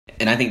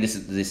And I think this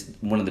is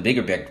one of the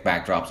bigger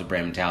backdrops of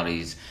brand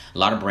mentalities. A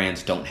lot of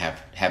brands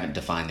haven't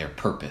defined their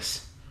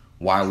purpose,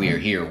 why we are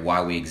here,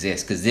 why we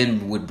exist. Because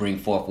then would bring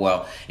forth,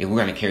 well, if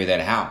we're going to carry that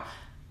out,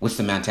 what's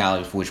the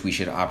mentality for which we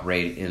should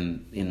operate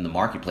in the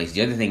marketplace?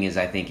 The other thing is,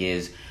 I think,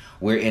 is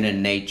we're in a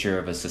nature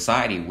of a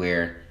society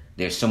where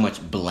there's so much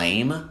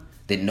blame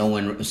that no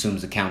one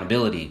assumes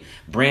accountability.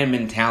 Brand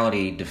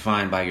mentality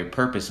defined by your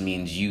purpose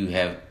means you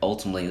have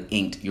ultimately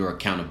inked your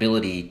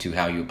accountability to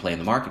how you play in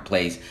the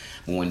marketplace.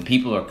 When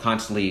people are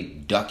constantly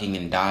ducking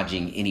and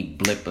dodging any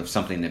blip of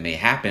something that may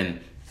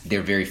happen,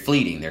 they're very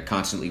fleeting. They're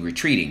constantly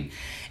retreating.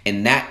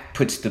 And that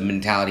puts the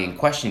mentality in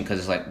question, because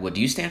it's like, well, do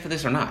you stand for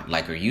this or not?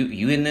 Like, are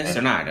you in this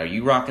or not? Are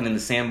you rocking in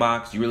the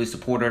sandbox? Do you really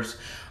support us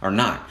or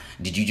not?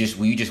 Were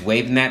you just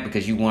waving that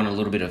because you want a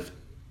little bit of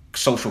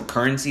social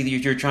currency that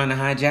you're trying to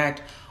hijack?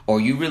 Or are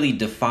you really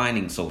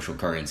defining social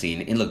currency?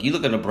 And look, you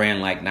look at a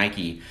brand like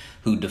Nike,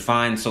 who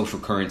defines social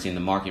currency in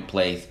the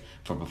marketplace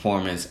for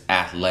performance,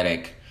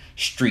 athletic,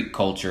 street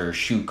culture,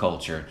 shoe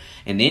culture.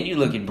 And then you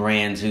look at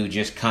brands who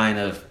just kind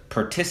of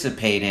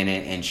participate in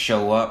it and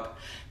show up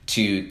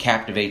to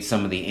captivate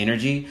some of the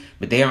energy,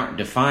 but they aren't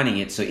defining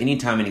it. So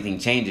anytime anything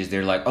changes,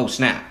 they're like, oh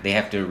snap, they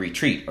have to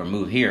retreat or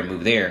move here,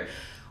 move there.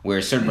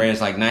 Where certain brands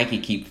like Nike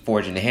keep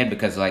forging ahead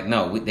because like,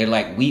 no, they're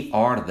like, we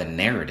are the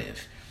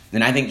narrative.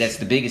 And I think that's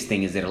the biggest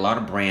thing, is that a lot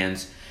of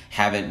brands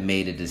haven't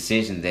made a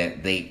decision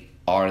that they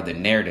are the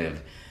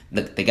narrative.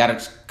 They got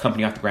a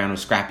company off the ground, it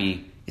was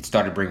scrappy, it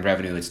started to bring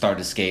revenue, it started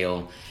to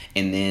scale,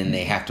 and then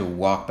they have to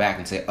walk back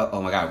and say,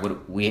 oh my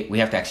God, we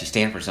have to actually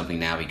stand for something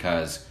now,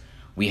 because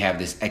we have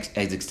this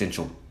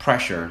existential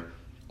pressure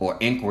or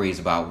inquiries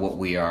about what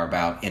we are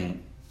about.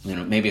 And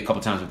maybe a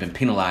couple times we've been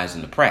penalized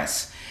in the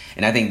press.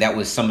 And I think that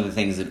was some of the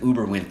things that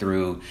Uber went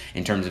through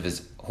in terms of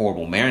his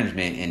horrible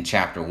management in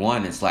chapter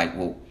 1. It's like,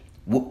 well,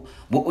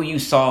 what were you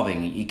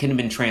solving? You couldn't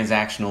have been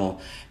transactional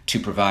to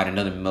provide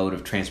another mode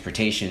of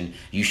transportation.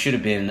 You should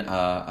have been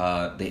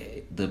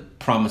the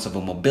promise of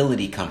a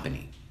mobility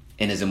company.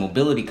 And as a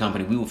mobility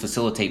company, we will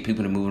facilitate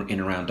people to move in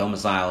and around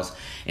domiciles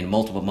in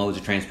multiple modes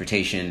of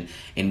transportation,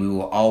 and we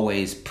will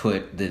always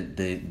put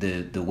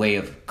the way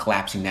of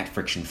collapsing that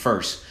friction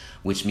first,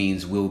 which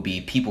means we'll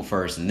be people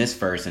first and this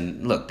first.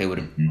 And look, they would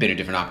have been a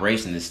different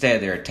operation.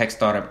 Instead, they're a tech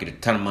startup, get a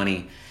ton of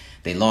money,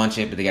 they launch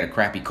it, but they got a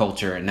crappy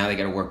culture, and now they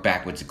got to work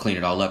backwards to clean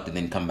it all up and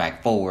then come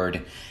back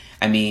forward.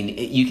 I mean,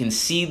 you can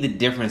see the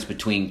difference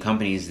between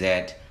companies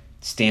that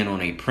stand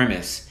on a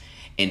premise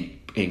and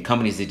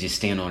companies that just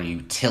stand on a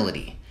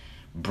utility.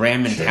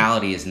 Brand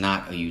mentality is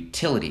not a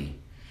utility.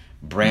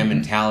 Brand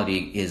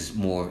mentality is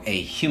more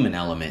a human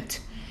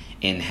element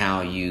in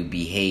how you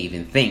behave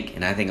and think.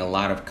 And I think a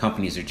lot of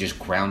companies are just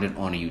grounded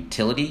on a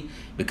utility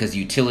because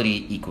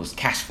utility equals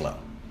cash flow.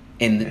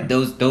 And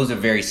those are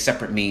very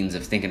separate means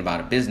of thinking about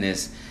a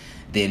business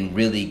than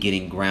really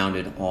getting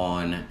grounded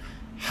on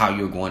how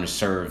you're going to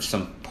serve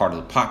some part of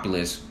the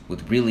populace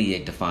with really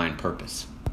a defined purpose.